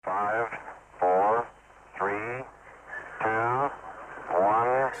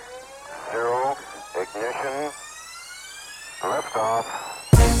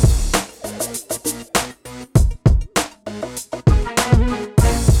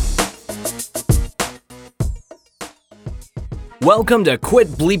Welcome to Quit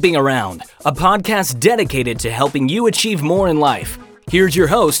Bleeping Around, a podcast dedicated to helping you achieve more in life. Here's your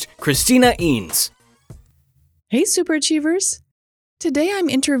host, Christina Eanes. Hey, Super Achievers. Today I'm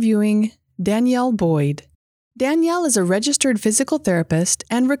interviewing Danielle Boyd. Danielle is a registered physical therapist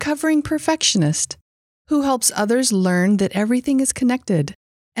and recovering perfectionist who helps others learn that everything is connected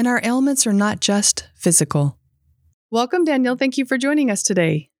and our ailments are not just physical. Welcome, Danielle. Thank you for joining us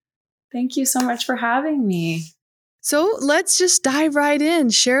today. Thank you so much for having me. So let's just dive right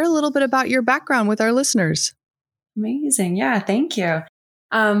in. Share a little bit about your background with our listeners. Amazing. Yeah, thank you.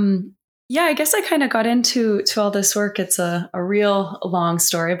 I guess I kind of got into all this work. It's a real long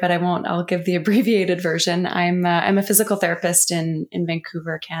story, but I'll give the abbreviated version. I'm a physical therapist in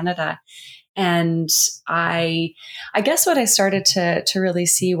Vancouver, Canada. And I guess what I started to really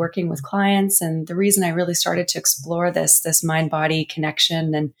see working with clients, and the reason I really started to explore this mind-body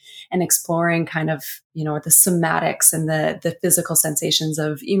connection and exploring kind of, the somatics and the physical sensations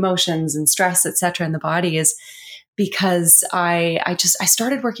of emotions and stress, et cetera, in the body is because I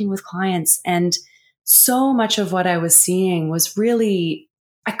started working with clients, and so much of what I was seeing was really,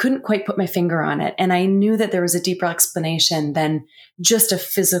 I couldn't quite put my finger on it. And I knew that there was a deeper explanation than just a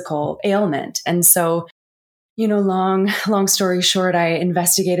physical ailment. And so, long story short, I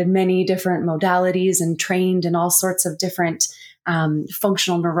investigated many different modalities and trained in all sorts of different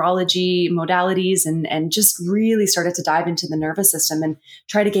functional neurology modalities and just really started to dive into the nervous system and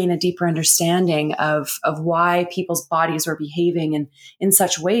try to gain a deeper understanding of why people's bodies were behaving in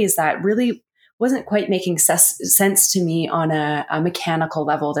such ways that really wasn't quite making sense to me on a mechanical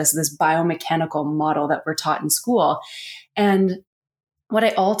level, this biomechanical model that we're taught in school. And what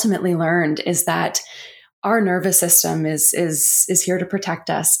I ultimately learned is that our nervous system is here to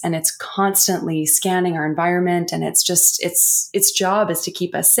protect us, and it's constantly scanning our environment, and it's its job is to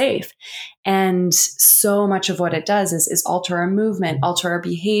keep us safe. And so much of what it does is alter our movement, alter our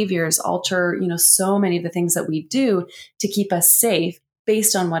behaviors, alter, so many of the things that we do to keep us safe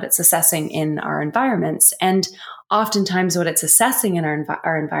based on what it's assessing in our environments. And oftentimes what it's assessing in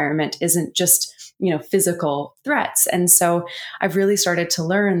our environment isn't just, physical threats. And so I've really started to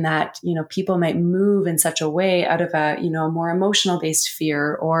learn that, people might move in such a way out of a more emotional based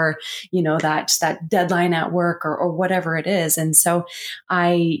fear or, that deadline at work or whatever it is. And so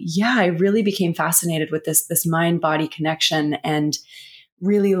I really became fascinated with this mind body connection and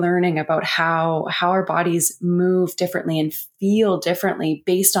really learning about how our bodies move differently and feel differently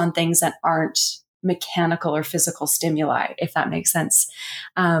based on things that aren't mechanical or physical stimuli, if that makes sense.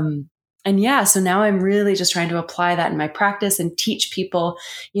 So now I'm really just trying to apply that in my practice and teach people,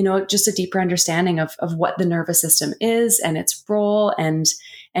 just a deeper understanding of what the nervous system is and its role and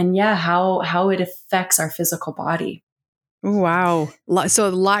how it affects our physical body. Wow. So a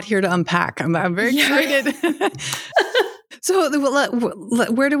lot here to unpack. I'm very excited. So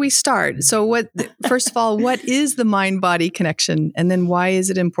where do we start? So first of all, what is the mind-body connection? And then why is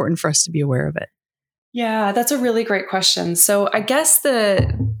it important for us to be aware of it? Yeah, that's a really great question. So I guess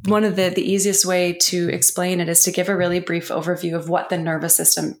one of the easiest way to explain it is to give a really brief overview of what the nervous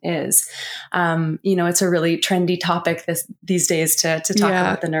system is. It's a really trendy topic these days to talk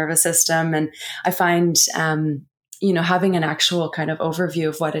about the nervous system. And I find, having an actual kind of overview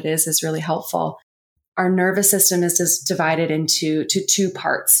of what it is really helpful. Our nervous system is just divided into two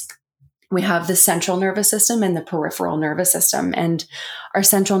parts. We have the central nervous system and the peripheral nervous system. And our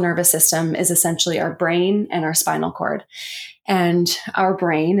central nervous system is essentially our brain and our spinal cord. And our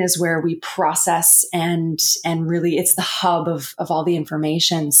brain is where we process and really it's the hub of all the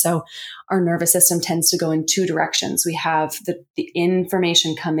information. So our nervous system tends to go in two directions. We have the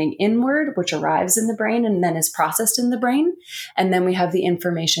information coming inward, which arrives in the brain and then is processed in the brain. And then we have the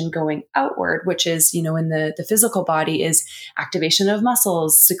information going outward, which is, in the physical body is activation of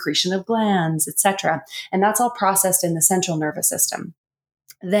muscles, secretion of glands, etc. And that's all processed in the central nervous system.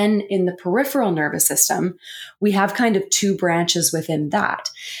 Then in the peripheral nervous system, we have kind of two branches within that.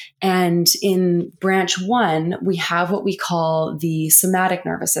 And in branch one, we have what we call the somatic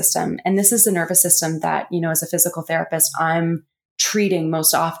nervous system. And this is the nervous system that, as a physical therapist, I'm treating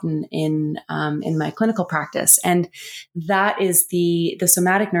most often in my clinical practice. And that is the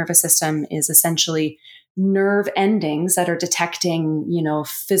somatic nervous system is essentially nerve endings that are detecting,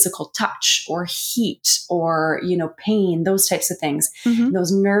 physical touch or heat or, pain, those types of things. Mm-hmm.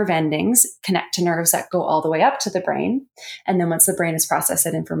 Those nerve endings connect to nerves that go all the way up to the brain. And then once the brain has processed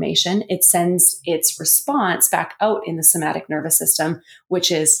that information, it sends its response back out in the somatic nervous system, which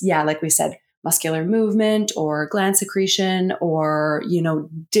is, like we said, muscular movement or gland secretion or,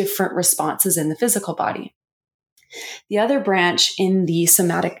 different responses in the physical body. The other branch in the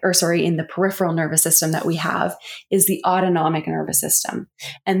in the peripheral nervous system that we have is the autonomic nervous system.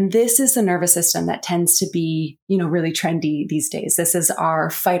 And this is the nervous system that tends to be, really trendy these days. This is our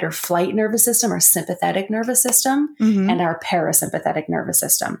fight or flight nervous system, our sympathetic nervous system, and our parasympathetic nervous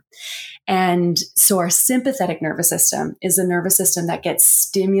system. And so our sympathetic nervous system is a nervous system that gets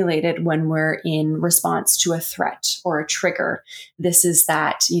stimulated when we're in response to a threat or a trigger. This is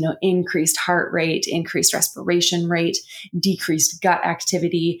that, increased heart rate, increased respiration rate, decreased gut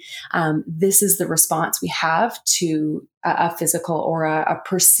activity. This is the response we have to a physical or a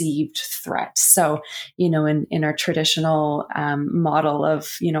perceived threat. So, in our traditional model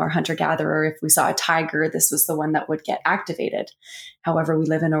of, our hunter-gatherer, if we saw a tiger, this was the one that would get activated. However, we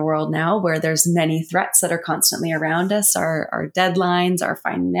live in a world now where there's many threats that are constantly around us, our deadlines, our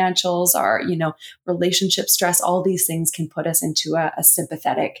financials, our, relationship stress, all these things can put us into a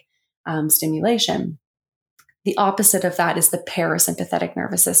sympathetic stimulation. The opposite of that is the parasympathetic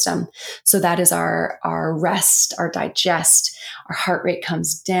nervous system. So that is our rest, our digest, our heart rate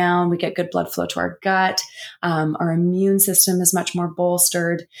comes down, we get good blood flow to our gut, our immune system is much more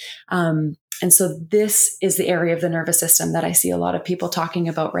bolstered. And so this is the area of the nervous system that I see a lot of people talking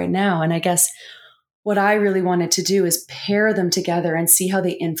about right now. And I guess what I really wanted to do is pair them together and see how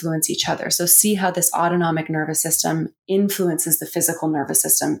they influence each other. So see how this autonomic nervous system influences the physical nervous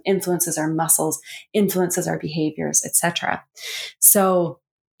system, influences our muscles, influences our behaviors, etc. So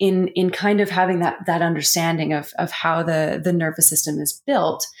in kind of having that understanding of how the nervous system is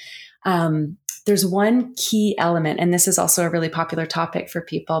built, there's one key element, and this is also a really popular topic for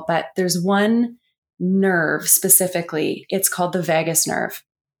people, but there's one nerve specifically. It's called the vagus nerve.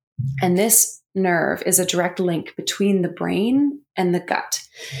 And this nerve is a direct link between the brain and the gut.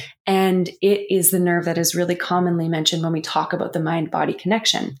 And it is the nerve that is really commonly mentioned when we talk about the mind-body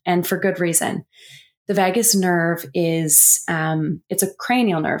connection, and for good reason. The vagus nerve is, it's a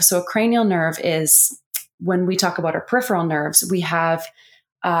cranial nerve. So a cranial nerve is, when we talk about our peripheral nerves, we have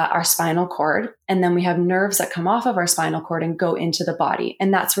our spinal cord, and then we have nerves that come off of our spinal cord and go into the body.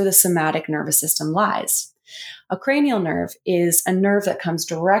 And that's where the somatic nervous system lies. A cranial nerve is a nerve that comes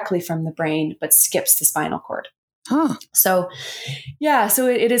directly from the brain, but skips the spinal cord. Huh. So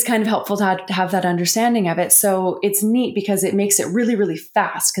it is kind of helpful to have that understanding of it. So it's neat because it makes it really, really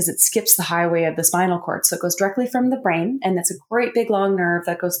fast because it skips the highway of the spinal cord. So it goes directly from the brain, and it's a great big long nerve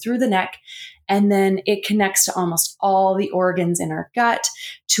that goes through the neck. And then it connects to almost all the organs in our gut,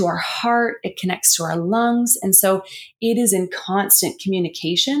 to our heart, it connects to our lungs. And so it is in constant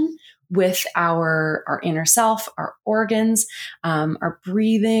communication with our inner self, our organs, our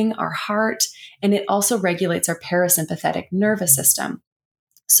breathing, our heart, and it also regulates our parasympathetic nervous system.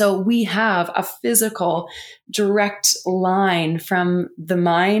 So we have a physical direct line from the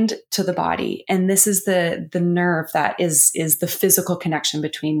mind to the body. And this is the nerve that is the physical connection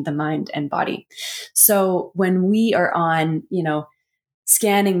between the mind and body. So when we are on,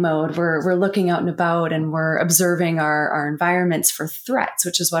 scanning mode, we're looking out and about and we're observing our environments for threats,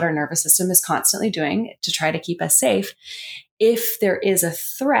 which is what our nervous system is constantly doing to try to keep us safe. If there is a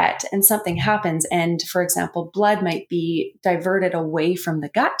threat and something happens, and for example, blood might be diverted away from the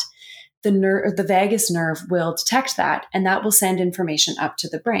gut, the vagus nerve will detect that, and that will send information up to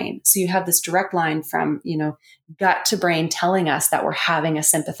the brain. So you have this direct line from, gut to brain telling us that we're having a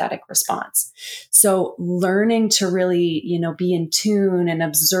sympathetic response. So learning to really, be in tune and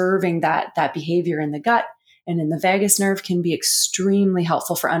observing that behavior in the gut and in the vagus nerve can be extremely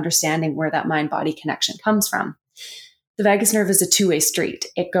helpful for understanding where that mind-body connection comes from. The vagus nerve is a two-way street.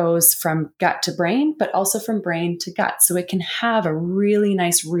 It goes from gut to brain, but also from brain to gut. So it can have a really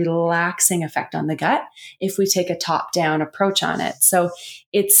nice relaxing effect on the gut if we take a top-down approach on it. So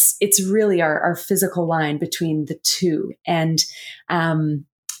it's really our physical line between the two. And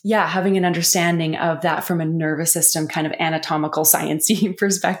having an understanding of that from a nervous system kind of anatomical sciencey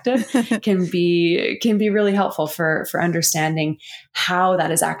perspective can be really helpful for understanding how that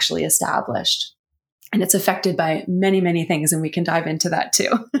is actually established. And it's affected by many, many things, and we can dive into that too.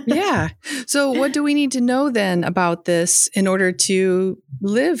 Yeah. So what do we need to know then about this in order to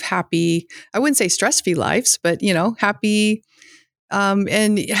live happy, I wouldn't say stress-free lives, but, happy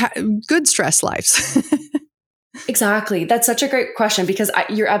and good stress lives? Exactly. That's such a great question because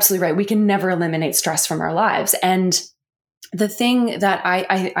you're absolutely right. We can never eliminate stress from our lives. And the thing that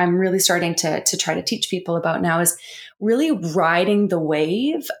I'm really starting to try to teach people about now is really riding the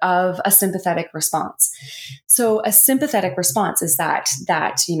wave of a sympathetic response. So a sympathetic response is that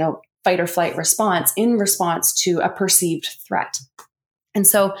fight or flight response in response to a perceived threat. And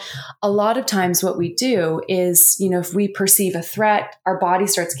so a lot of times what we do is, if we perceive a threat, our body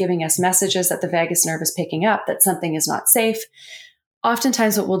starts giving us messages that the vagus nerve is picking up that something is not safe.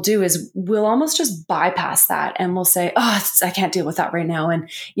 Oftentimes what we'll do is we'll almost just bypass that and we'll say, I can't deal with that right now. And,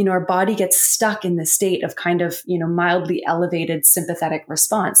 our body gets stuck in this state of kind of, mildly elevated sympathetic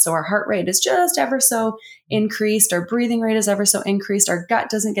response. So our heart rate is just ever so increased. Our breathing rate is ever so increased. Our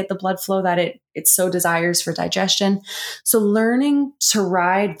gut doesn't get the blood flow that it so desires for digestion. So learning to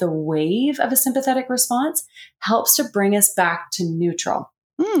ride the wave of a sympathetic response helps to bring us back to neutral.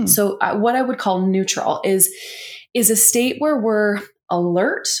 So what I would call neutral is a state where we're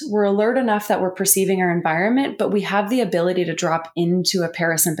alert. We're alert enough that we're perceiving our environment, but we have the ability to drop into a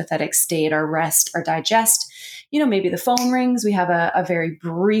parasympathetic state, our rest, our digest. Maybe the phone rings. We have a very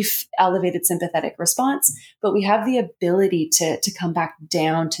brief, elevated sympathetic response, but we have the ability to come back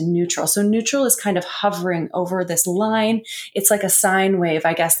down to neutral. So neutral is kind of hovering over this line. It's like a sine wave,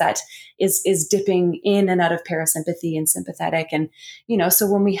 I guess, that is dipping in and out of parasympathy and sympathetic. And, so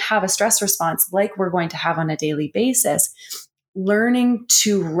when we have a stress response like we're going to have on a daily basis, learning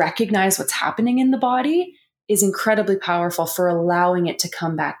to recognize what's happening in the body is incredibly powerful for allowing it to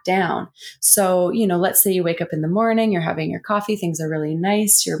come back down. So, let's say you wake up in the morning, you're having your coffee, things are really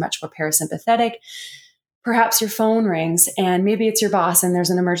nice, you're much more parasympathetic. Perhaps your phone rings and maybe it's your boss and there's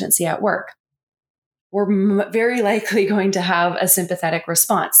an emergency at work. We're very likely going to have a sympathetic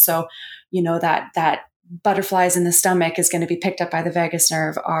response. So, that butterflies in the stomach is going to be picked up by the vagus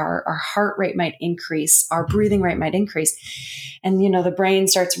nerve. Our heart rate might increase. Our breathing rate might increase. And, the brain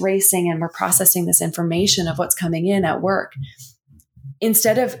starts racing and we're processing this information of what's coming in at work.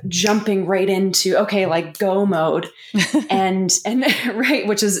 Instead of jumping right into, go mode and right,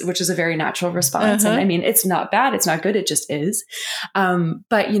 which is a very natural response. And I mean, it's not bad. It's not good. It just is.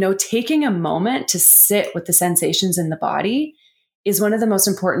 But, taking a moment to sit with the sensations in the body is one of the most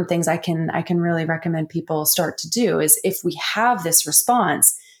important things I can really recommend people start to do. Is if we have this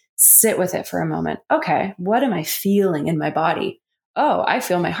response, sit with it for a moment. Okay, what am I feeling in my body? Oh, I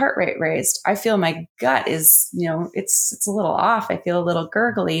feel my heart rate raised. I feel my gut is, it's a little off. I feel a little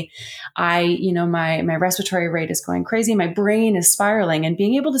gurgly. My respiratory rate is going crazy. My brain is spiraling, and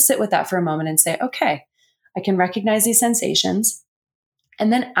being able to sit with that for a moment and say, okay, I can recognize these sensations,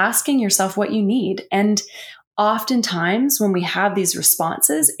 and then asking yourself what you need. And oftentimes when we have these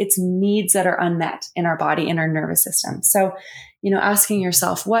responses, it's needs that are unmet in our body, in our nervous system. So, asking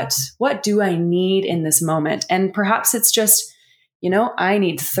yourself, what do I need in this moment? And perhaps it's just, I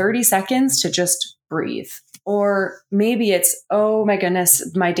need 30 seconds to just breathe. Or maybe it's, oh my goodness,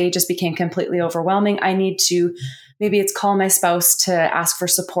 my day just became completely overwhelming. I need to, maybe it's call my spouse to ask for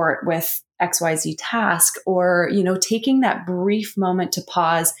support with XYZ task, or, taking that brief moment to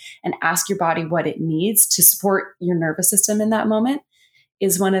pause and ask your body what it needs to support your nervous system in that moment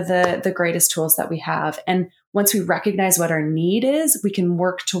is one of the greatest tools that we have. And once we recognize what our need is, we can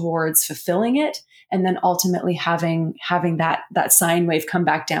work towards fulfilling it, and then ultimately having that sine wave come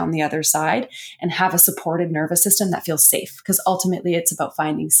back down the other side and have a supported nervous system that feels safe. Because ultimately it's about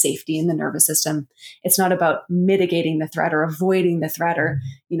finding safety in the nervous system. It's not about mitigating the threat or avoiding the threat or,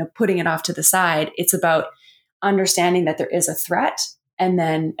 putting it off to the side. It's about understanding that there is a threat. And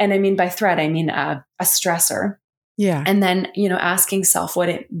I mean, by threat, I mean a stressor. Yeah. And then, asking self what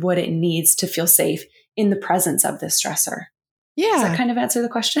it needs to feel safe in the presence of this stressor. Yeah. Does that kind of answer the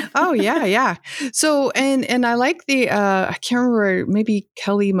question? Oh, yeah. Yeah. So, and I like I can't remember, maybe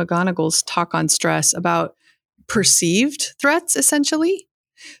Kelly McGonigal's talk on stress about perceived threats, essentially.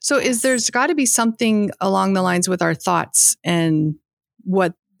 So there's got to be something along the lines with our thoughts and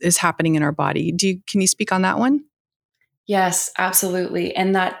what is happening in our body. Can you speak on that one? Yes, absolutely.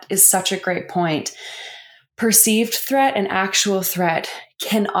 And that is such a great point. Perceived threat and actual threat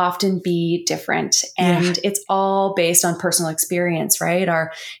can often be different. And it's all based on personal experience, right?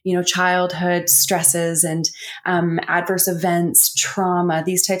 Our, childhood stresses and adverse events, trauma,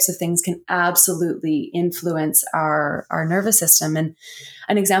 these types of things can absolutely influence our nervous system. And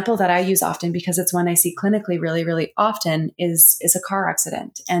an example that I use often, because it's one I see clinically really, really often, is a car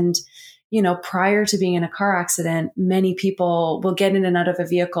accident. And prior to being in a car accident, many people will get in and out of a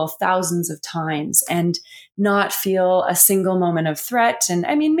vehicle thousands of times and not feel a single moment of threat. And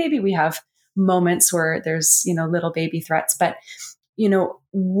I mean, maybe we have moments where there's, little baby threats, but,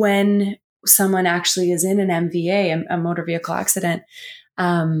 when someone actually is in an MVA, a motor vehicle accident,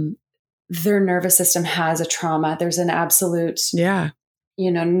 their nervous system has a trauma. There's an absolute,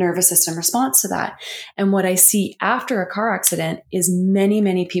 nervous system response to that. And what I see after a car accident is many,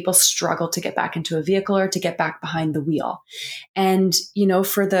 many people struggle to get back into a vehicle or to get back behind the wheel. And,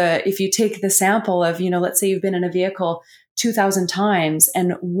 if you take the sample of, let's say you've been in a vehicle 2,000 times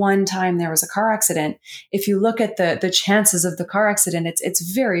and one time there was a car accident, if you look at the chances of the car accident,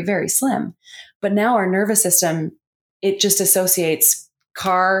 it's very, very slim. But now our nervous system, it just associates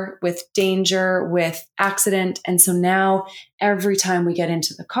car with danger, with accident. And so now every time we get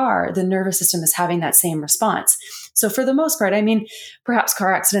into the car, the nervous system is having that same response. So for the most part, I mean, perhaps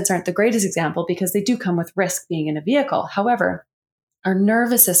car accidents aren't the greatest example because they do come with risk being in a vehicle. However, our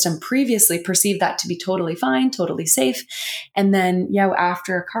nervous system previously perceived that to be totally fine, totally safe. And then,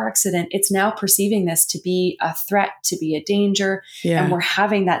 after a car accident, it's now perceiving this to be a threat, to be a danger. Yeah. And we're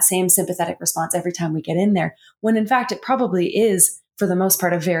having that same sympathetic response every time we get in there, when in fact, it probably is, for the most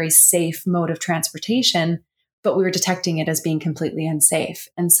part, a very safe mode of transportation, but we were detecting it as being completely unsafe.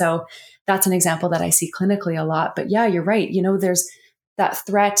 And so that's an example that I see clinically a lot. But yeah, you're right. There's that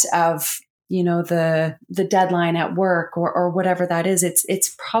threat of, the deadline at work or whatever that is.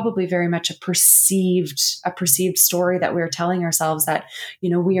 It's probably very much a perceived story that we're telling ourselves that,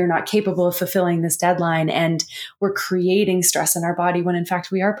 we are not capable of fulfilling this deadline and we're creating stress in our body when in fact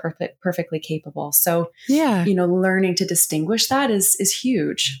we are perfectly capable. So, learning to distinguish that is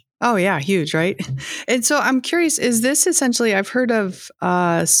huge. Oh yeah, huge, right? And so I'm curious, is this essentially, I've heard of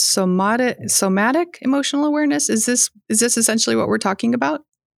somatic emotional awareness. Is this essentially what we're talking about?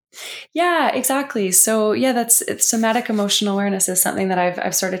 Yeah, exactly. So it's somatic emotional awareness is something that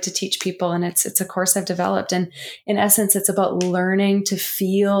I've started to teach people, and it's a course I've developed. And in essence, it's about learning to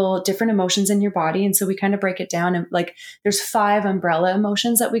feel different emotions in your body. And so we kind of break it down, and like there's 5 umbrella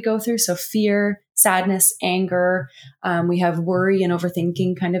emotions that we go through. So fear, sadness, anger. We have worry and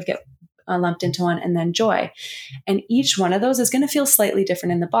overthinking kind of get lumped into one, and then joy. And each one of those is going to feel slightly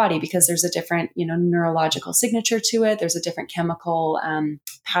different in the body because there's a different, neurological signature to it. There's a different chemical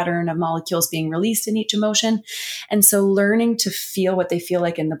pattern of molecules being released in each emotion. And so learning to feel what they feel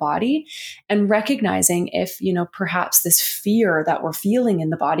like in the body and recognizing if, perhaps this fear that we're feeling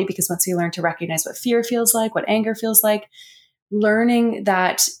in the body, because once we learn to recognize what fear feels like, what anger feels like, learning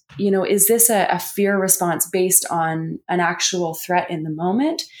that, is this a fear response based on an actual threat in the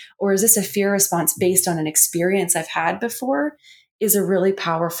moment? Or is this a fear response based on an experience I've had before? Is a really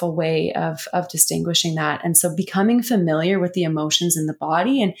powerful way of distinguishing that. And so becoming familiar with the emotions in the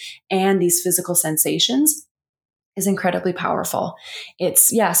body and these physical sensations is incredibly powerful.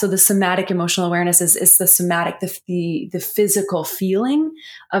 So the somatic emotional awareness is the somatic, the physical feeling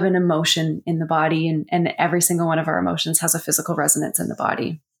of an emotion in the body, and every single one of our emotions has a physical resonance in the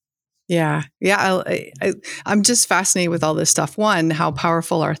body. Yeah. Yeah. I'm just fascinated with all this stuff. One, how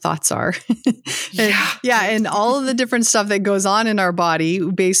powerful our thoughts are. And all of the different stuff that goes on in our body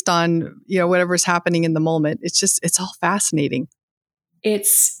based on, whatever's happening in the moment. It's all fascinating.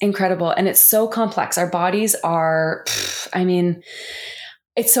 It's incredible. And it's so complex. Our bodies are,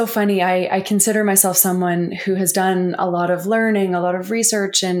 it's so funny. I consider myself someone who has done a lot of learning, a lot of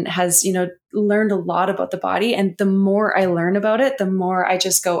research, and has, learned a lot about the body. And the more I learn about it, the more I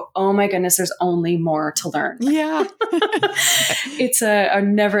just go, oh my goodness, there's only more to learn. Yeah. It's a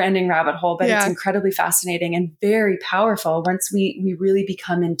never ending rabbit hole, but it's incredibly fascinating and very powerful once we really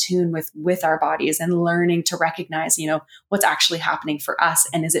become in tune with our bodies and learning to recognize, what's actually happening for us.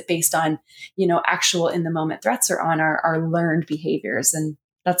 And is it based on, actual in the moment threats or on our learned behaviors? And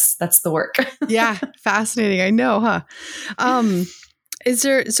that's the work. Yeah. Fascinating. I know, huh?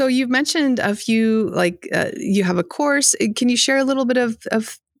 So you've mentioned a few, you have a course. Can you share a little bit of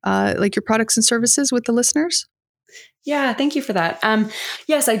your products and services with the listeners? Yeah, thank you for that.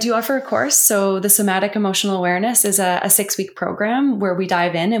 Yes, I do offer a course. So the Somatic Emotional Awareness is a 6-week program where we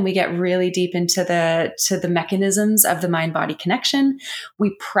dive in and we get really deep into the mechanisms of the mind-body connection.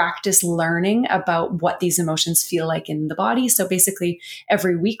 We practice learning about what these emotions feel like in the body. So basically,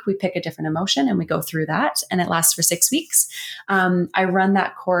 every week we pick a different emotion and we go through that, and it lasts for 6 weeks. I run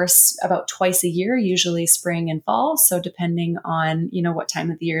that course about twice a year, usually spring and fall. So depending on what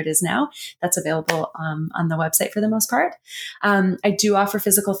time of the year it is now, that's available on the website for the most part. I do offer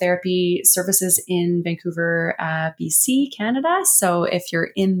physical therapy services in Vancouver, BC, Canada. So if you're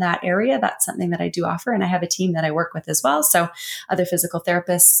in that area, that's something that I do offer. And I have a team that I work with as well. So other physical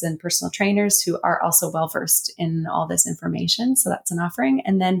therapists and personal trainers who are also well-versed in all this information. So that's an offering.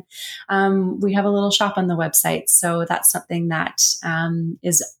 And then we have a little shop on the website. So that's something that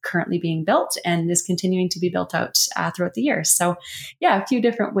is currently being built and is continuing to be built out throughout the year. So a few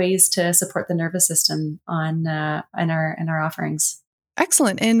different ways to support the nervous system in our offerings.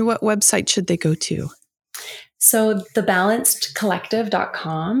 Excellent. And what website should they go to? So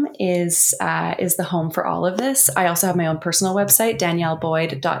thebalancedcollective.com is the home for all of this. I also have my own personal website,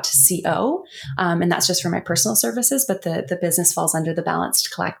 danielleboyd.co. And that's just for my personal services, but the business falls under the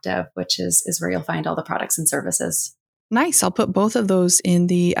Balanced Collective, which is where you'll find all the products and services. Nice. I'll put both of those in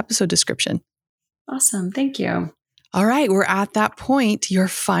the episode description. Awesome. Thank you. All right. We're at that point. Your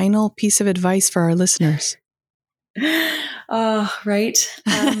final piece of advice for our listeners. Oh, right.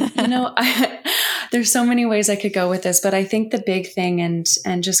 There's so many ways I could go with this, but I think the big thing, and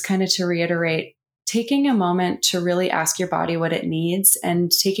just kind of to reiterate, taking a moment to really ask your body what it needs,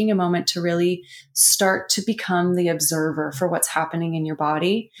 and taking a moment to really start to become the observer for what's happening in your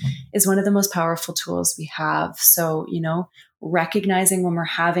body is one of the most powerful tools we have. So, recognizing when we're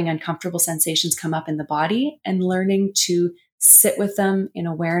having uncomfortable sensations come up in the body and learning to sit with them in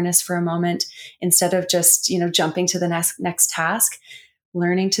awareness for a moment instead of just, jumping to the next task.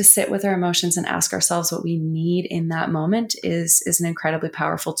 Learning to sit with our emotions and ask ourselves what we need in that moment is an incredibly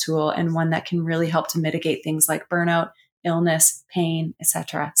powerful tool, and one that can really help to mitigate things like burnout, illness, pain,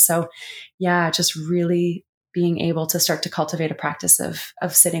 etc. So yeah, just really being able to start to cultivate a practice of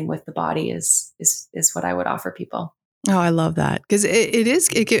sitting with the body is what I would offer people. Oh, I love that. Because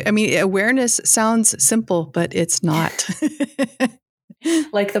awareness sounds simple, but it's not.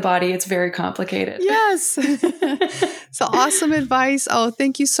 Like the body, it's very complicated. Yes. So awesome advice. Oh,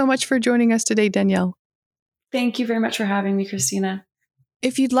 thank you so much for joining us today, Danielle. Thank you very much for having me, Christina.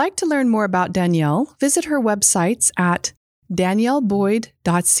 If you'd like to learn more about Danielle, visit her websites at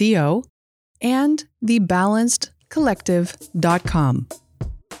danielleboyd.co and thebalancedcollective.com.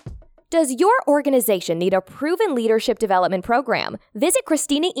 Does your organization need a proven leadership development program? Visit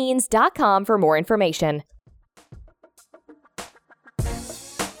ChristinaEanes.com for more information.